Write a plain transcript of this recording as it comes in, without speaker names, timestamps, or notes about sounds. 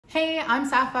Hey, I'm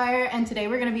Sapphire, and today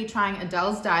we're gonna be trying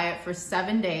Adele's diet for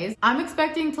 7 days. I'm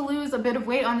expecting to lose a bit of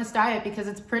weight on this diet because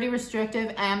it's pretty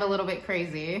restrictive and a little bit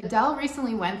crazy. Adele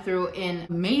recently went through an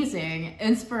amazing,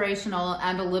 inspirational,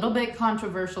 and a little bit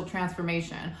controversial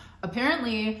transformation.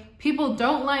 Apparently, people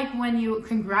don't like when you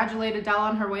congratulate Adele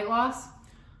on her weight loss.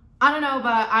 I don't know,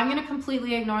 but I'm gonna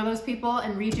completely ignore those people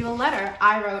and read you a letter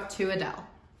I wrote to Adele.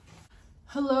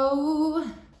 Hello,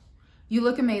 you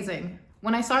look amazing.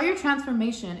 When I saw your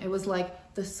transformation, it was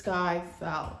like the sky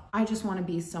fell. I just want to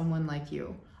be someone like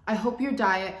you. I hope your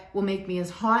diet will make me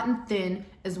as hot and thin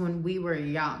as when we were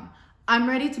young. I'm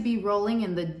ready to be rolling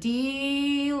in the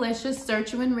delicious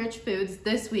Sirtfood rich foods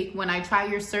this week when I try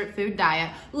your Sirtfood diet.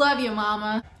 Love you,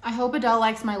 mama. I hope Adele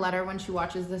likes my letter when she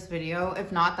watches this video.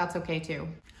 If not, that's okay too.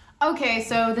 Okay,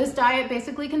 so this diet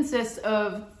basically consists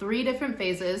of 3 different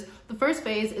phases. The first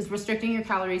phase is restricting your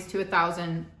calories to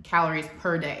 1,000 calories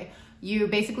per day. You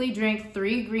basically drink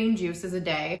 3 green juices a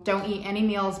day. Don't eat any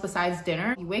meals besides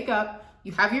dinner. You wake up,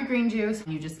 you have your green juice,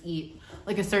 and you just eat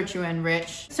like a Sirtfood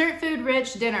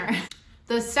rich dinner.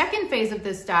 The second phase of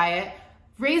this diet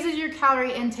raises your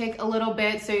calorie intake a little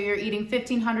bit, so you're eating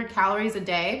 1,500 calories a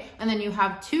day, and then you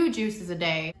have 2 juices a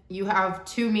day. You have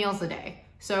 2 meals a day.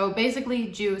 So basically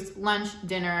juice, lunch,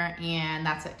 dinner, and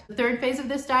that's it. The third phase of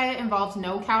this diet involves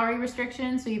no calorie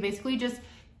restriction, so you basically just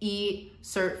eat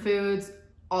Sirtfoods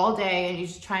all day and you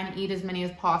just try and eat as many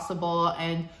as possible,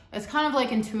 and it's kind of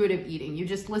like intuitive eating. You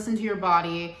just listen to your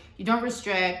body, you don't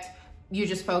restrict, you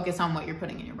just focus on what you're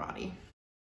putting in your body.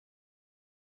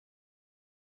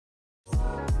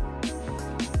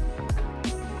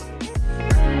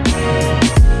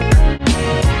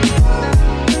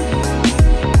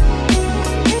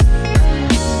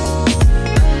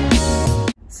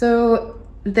 So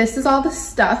this is all the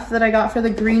stuff that I got for the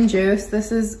green juice.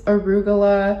 This is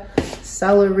arugula,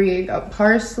 celery,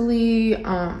 parsley,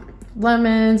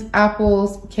 lemons,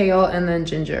 apples, kale, and then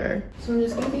ginger. So I'm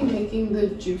just gonna be making the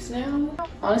juice now.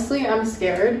 Honestly, I'm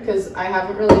scared because I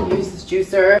haven't really used this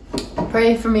juicer.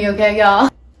 Pray for me, okay,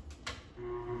 y'all?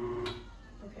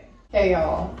 Okay. Hey,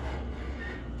 y'all.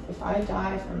 If I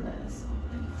die from this,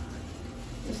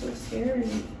 it's so scary.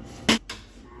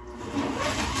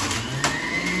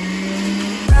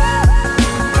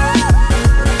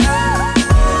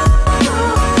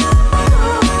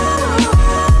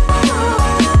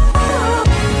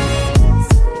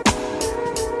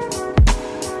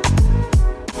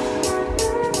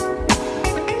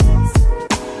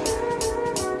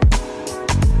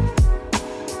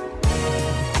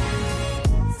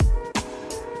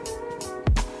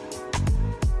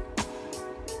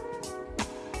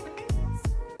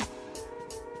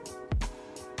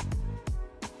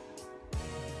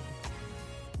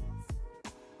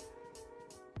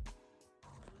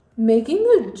 Making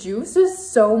the juice is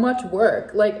so much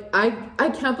work. Like, I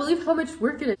can't believe how much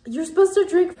work it is. You're supposed to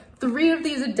drink 3 of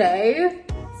these a day?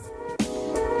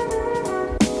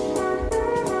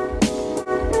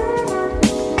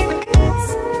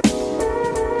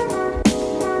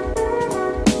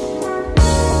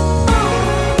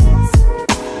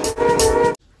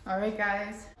 All right,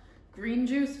 guys, green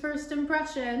juice first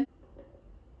impression.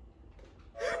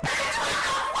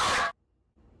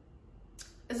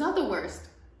 It's not the worst.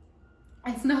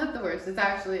 It's not the worst.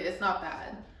 It's not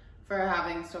bad for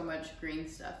having so much green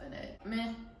stuff in it.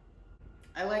 Meh.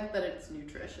 I like that it's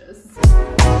nutritious.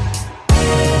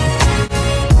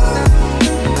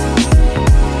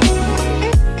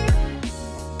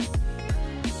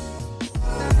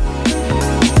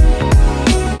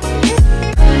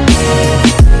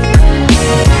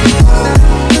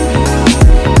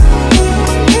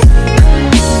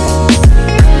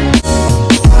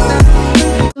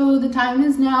 Time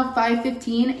is now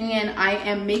 5:15 and I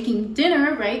am making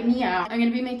dinner right now. I'm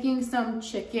gonna be making some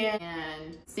chicken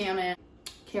and salmon,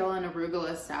 kale and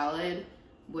arugula salad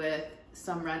with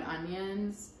some red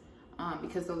onions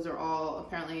because those are all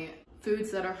apparently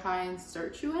foods that are high in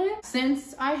sirtuin.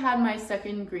 Since I had my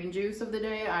second green juice of the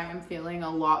day, I am feeling a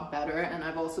lot better, and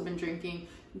I've also been drinking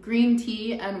green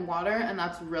tea and water, and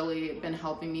that's really been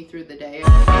helping me through the day.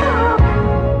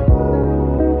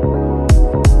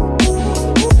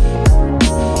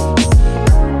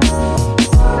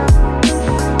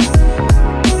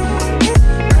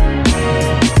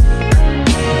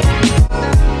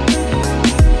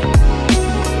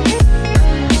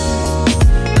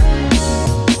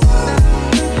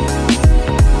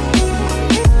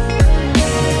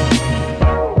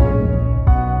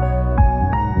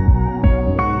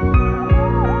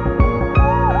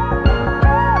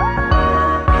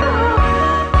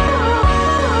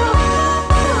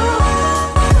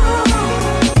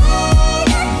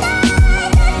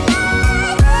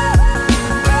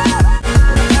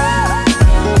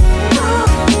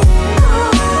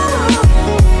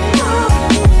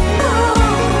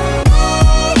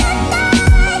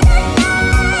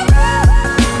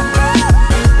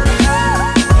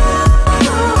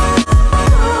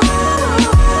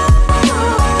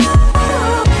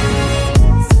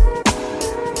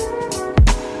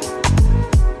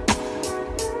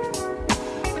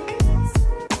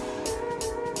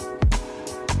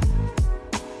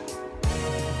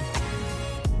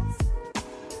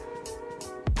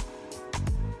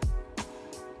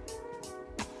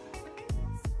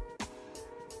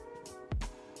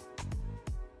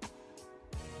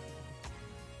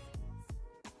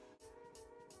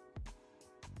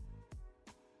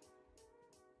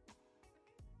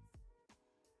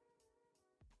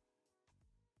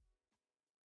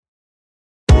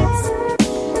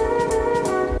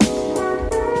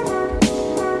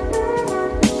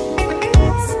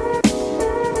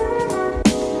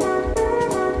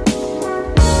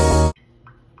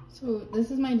 this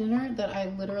is my dinner that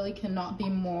I literally cannot be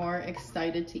more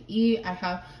excited to eat. I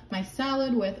have my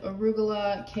salad with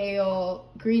arugula, kale,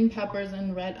 green peppers,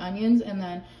 and red onions, and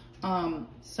then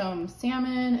some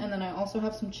salmon, and then I also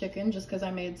have some chicken just because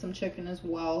I made some chicken as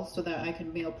well so that I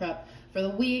could meal prep for the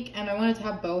week. And I wanted to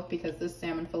have both because this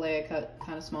salmon fillet I cut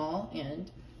kind of small, and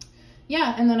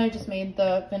yeah. And then I just made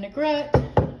the vinaigrette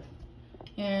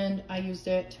and I used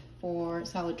it for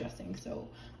salad dressing. So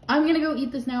I'm gonna go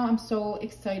eat this now. I'm so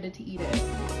excited to eat it.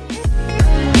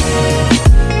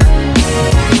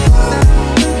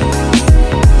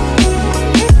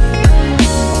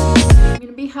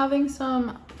 Be having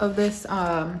some of this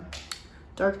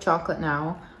dark chocolate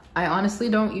now. I honestly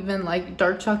don't even like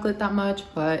dark chocolate that much,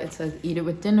 but it says eat it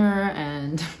with dinner,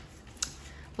 and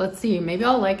let's see, maybe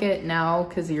I'll like it now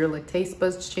because your like taste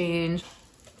buds change.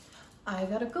 I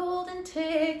got a golden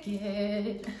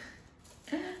ticket.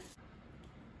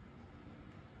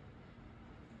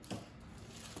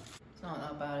 It's not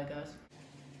that bad, I guess.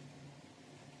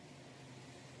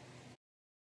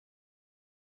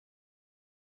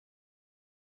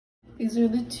 These are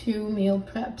the 2 meal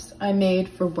preps I made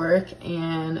for work,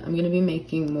 and I'm gonna be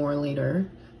making more later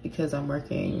because I'm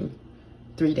working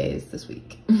 3 days this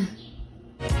week.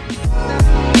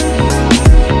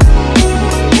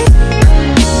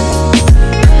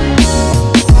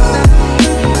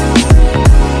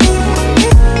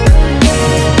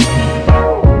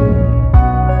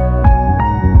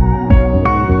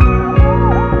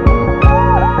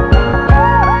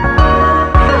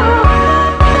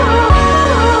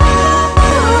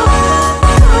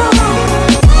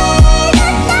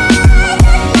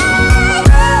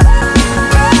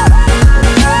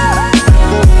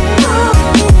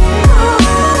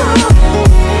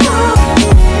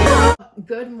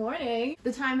 Good morning.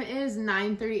 The time is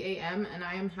 9:30 a.m. and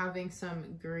I am having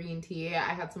some green tea.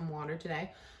 I had some water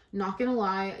today. Not gonna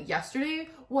lie, yesterday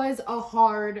was a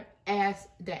hard ass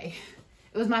day.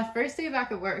 It was my first day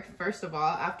back at work, first of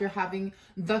all, after having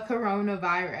the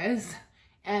coronavirus.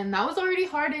 And that was already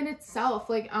hard in itself.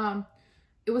 Like,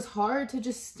 it was hard to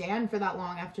just stand for that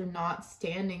long after not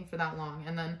standing for that long.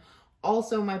 And then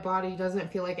also my body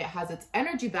doesn't feel like it has its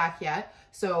energy back yet.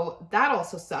 So that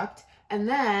also sucked. And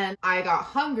then I got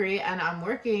hungry and I'm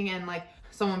working, and like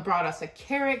someone brought us a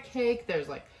carrot cake. There's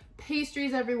like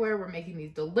pastries everywhere. We're making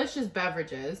these delicious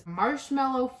beverages,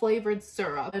 marshmallow flavored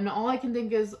syrup. And all I can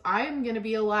think is I'm gonna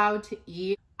be allowed to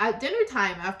eat at dinner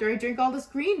time after I drink all this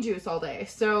green juice all day.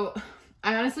 So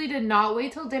I honestly did not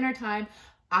wait till dinner time.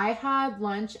 I had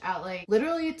lunch at like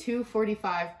literally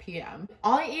 2:45 p.m.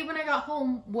 All I ate when I got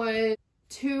home was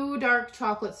 2 dark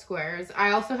chocolate squares.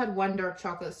 I also had 1 dark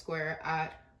chocolate square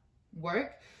at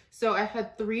work. So I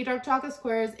had 3 dark chocolate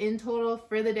squares in total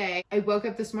for the day. I woke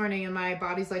up this morning and my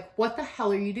body's like, what the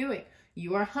hell are you doing?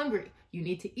 You are hungry. You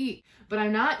need to eat. But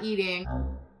I'm not eating.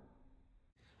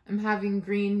 I'm having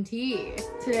green tea.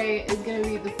 Today is gonna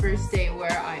be the first day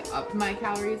where I upped my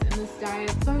calories in this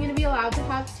diet. So I'm gonna be allowed to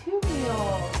have 2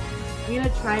 meals. I'm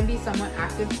gonna try and be somewhat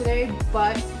active today,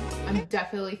 but I'm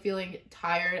definitely feeling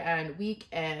tired and weak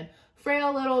and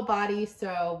frail little body,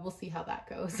 so we'll see how that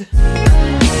goes.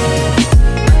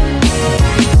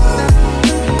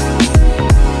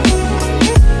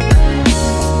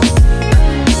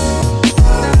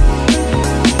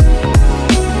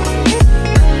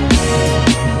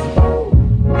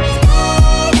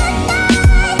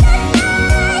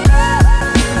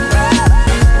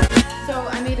 So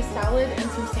I made a salad and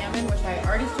some salmon, which I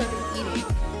already started eating.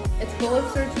 It's full of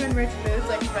sirtfood-rich foods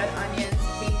like red onions,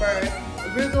 capers,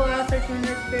 arugula,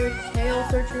 sirtfood-rich food, kale,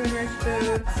 sirtfood-rich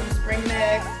food, some spring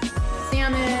mix,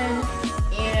 salmon,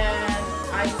 and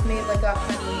I just made like a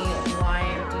honey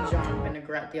lime Dijon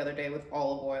vinaigrette the other day with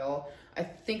olive oil. I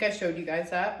think I showed you guys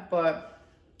that, but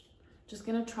just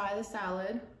gonna try the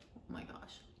salad. Oh my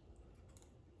gosh.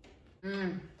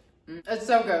 It's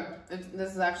so good.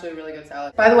 This is actually a really good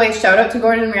salad. By the way, shout out to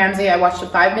Gordon Ramsay. I watched a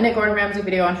 5-minute Gordon Ramsay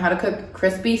video on how to cook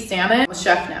crispy salmon. I'm a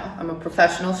chef now. I'm a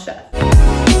professional chef.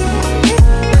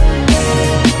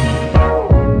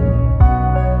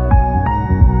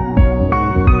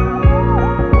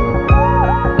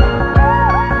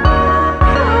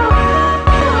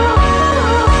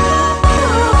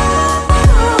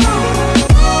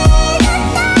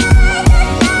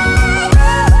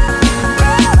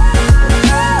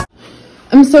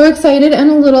 I'm so excited and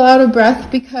a little out of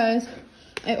breath because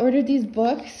I ordered these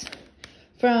books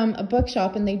from a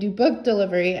bookshop and they do book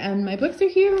delivery, and my books are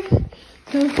here.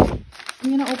 So I'm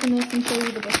gonna open this and show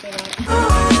you the books I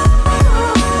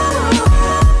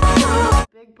got.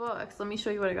 Big books. Let me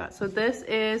show you what I got. So this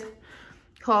is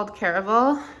called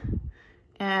Caraval,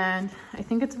 and I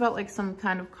think it's about like some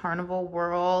kind of carnival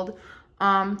world.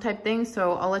 type thing.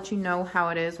 So I'll let you know how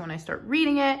it is when I start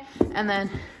reading it. And then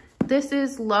this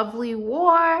is Lovely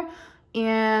War.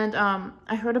 And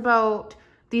I heard about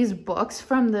these books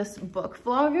from this book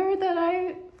vlogger that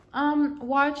I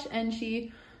watch, and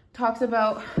she talks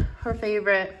about her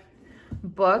favorite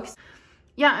books.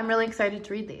 Yeah, I'm really excited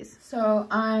to read these. So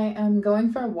I am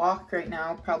going for a walk right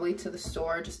now, probably to the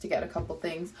store just to get a couple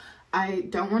things. I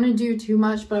don't want to do too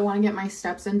much, but I want to get my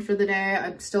steps in for the day.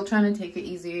 I'm still trying to take it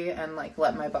easy and like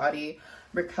let my body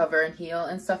recover and heal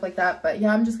and stuff like that. But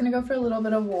yeah, I'm just gonna go for a little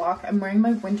bit of a walk. I'm wearing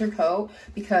my winter coat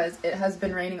because it has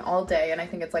been raining all day and I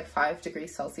think it's like 5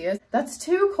 degrees Celsius. That's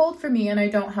too cold for me and I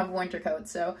don't have a winter coat.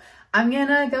 So I'm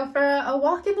gonna go for a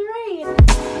walk in the rain.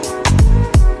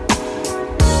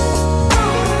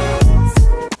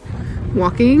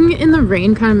 Walking in the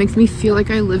rain kind of makes me feel like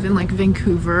I live in like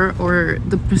Vancouver or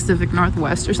the Pacific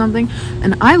Northwest or something.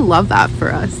 And I love that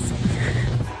for us.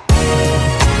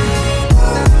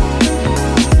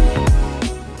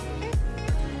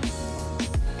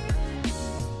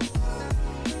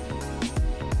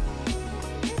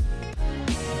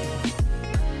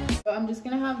 I'm just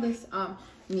gonna have this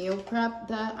meal prep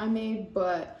that I made,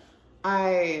 but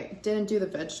I didn't do the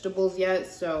vegetables yet,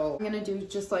 so I'm gonna do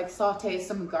just like saute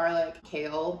some garlic,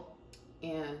 kale,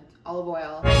 and olive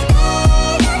oil.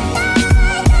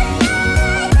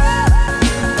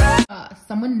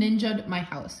 Someone ninja'd my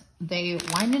house.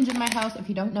 Why ninja'd my house? If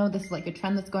you don't know, this is like a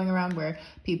trend that's going around where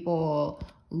people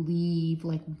leave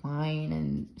like wine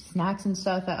and snacks and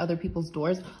stuff at other people's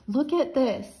doors. Look at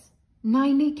this.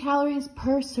 90 calories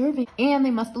per serving. And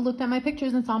they must have looked at my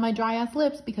pictures and saw my dry ass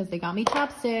lips because they got me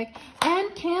chapstick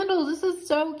and candles. This is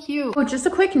so cute. Oh, just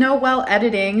a quick note while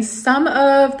editing, some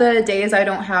of the days I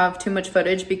don't have too much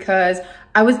footage because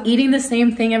I was eating the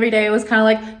same thing every day. It was kind of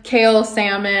like kale,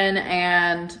 salmon,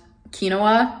 and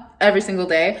quinoa every single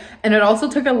day, and it also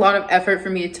took a lot of effort for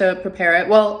me to prepare it.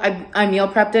 Well, I meal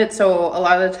prepped it, so a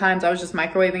lot of the times I was just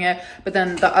microwaving it, but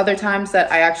then the other times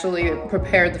that I actually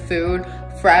prepared the food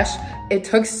fresh, it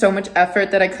took so much effort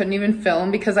that I couldn't even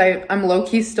film because I'm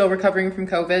low-key still recovering from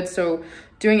COVID, so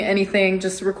doing anything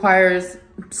just requires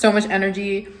so much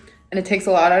energy and it takes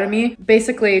a lot out of me.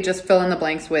 Basically, just fill in the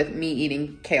blanks with me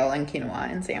eating kale and quinoa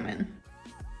and salmon.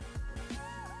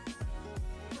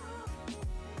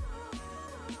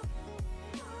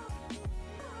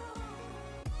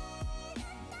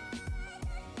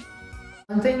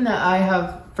 One thing that I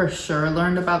have for sure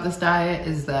learned about this diet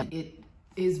is that it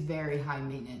is very high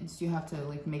maintenance. You have to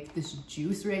like make this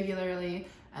juice regularly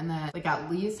and then like at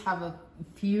least have a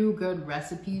few good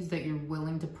recipes that you're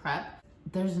willing to prep.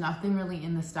 There's nothing really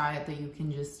in this diet that you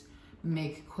can just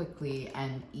make quickly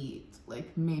and eat,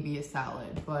 like maybe a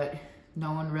salad, but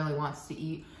no one really wants to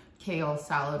eat kale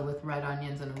salad with red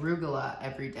onions and arugula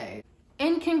every day.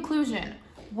 In conclusion,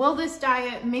 will this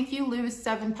diet make you lose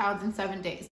 7 pounds in 7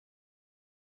 days?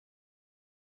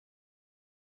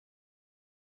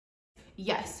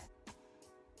 Yes.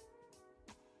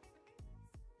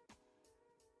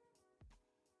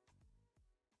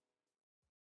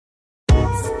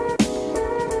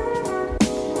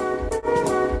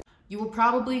 You will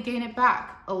probably gain it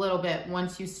back a little bit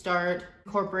once you start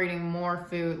incorporating more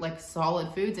food, like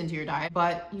solid foods into your diet,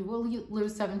 but you will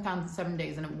lose 7 pounds in 7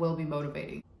 days and it will be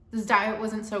motivating. This diet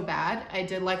wasn't so bad. I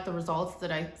did like the results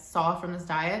that I saw from this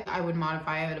diet. I would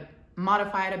modify it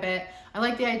a bit. I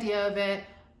like the idea of it.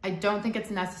 I don't think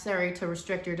it's necessary to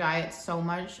restrict your diet so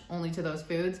much only to those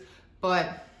foods,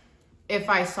 but if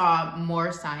I saw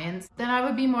more science, then I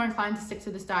would be more inclined to stick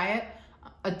to this diet.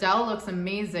 Adele looks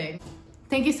amazing.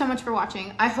 Thank you so much for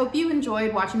watching. I hope you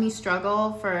enjoyed watching me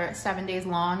struggle for 7 days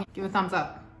long. Give a thumbs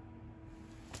up.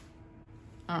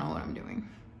 I don't know what I'm doing.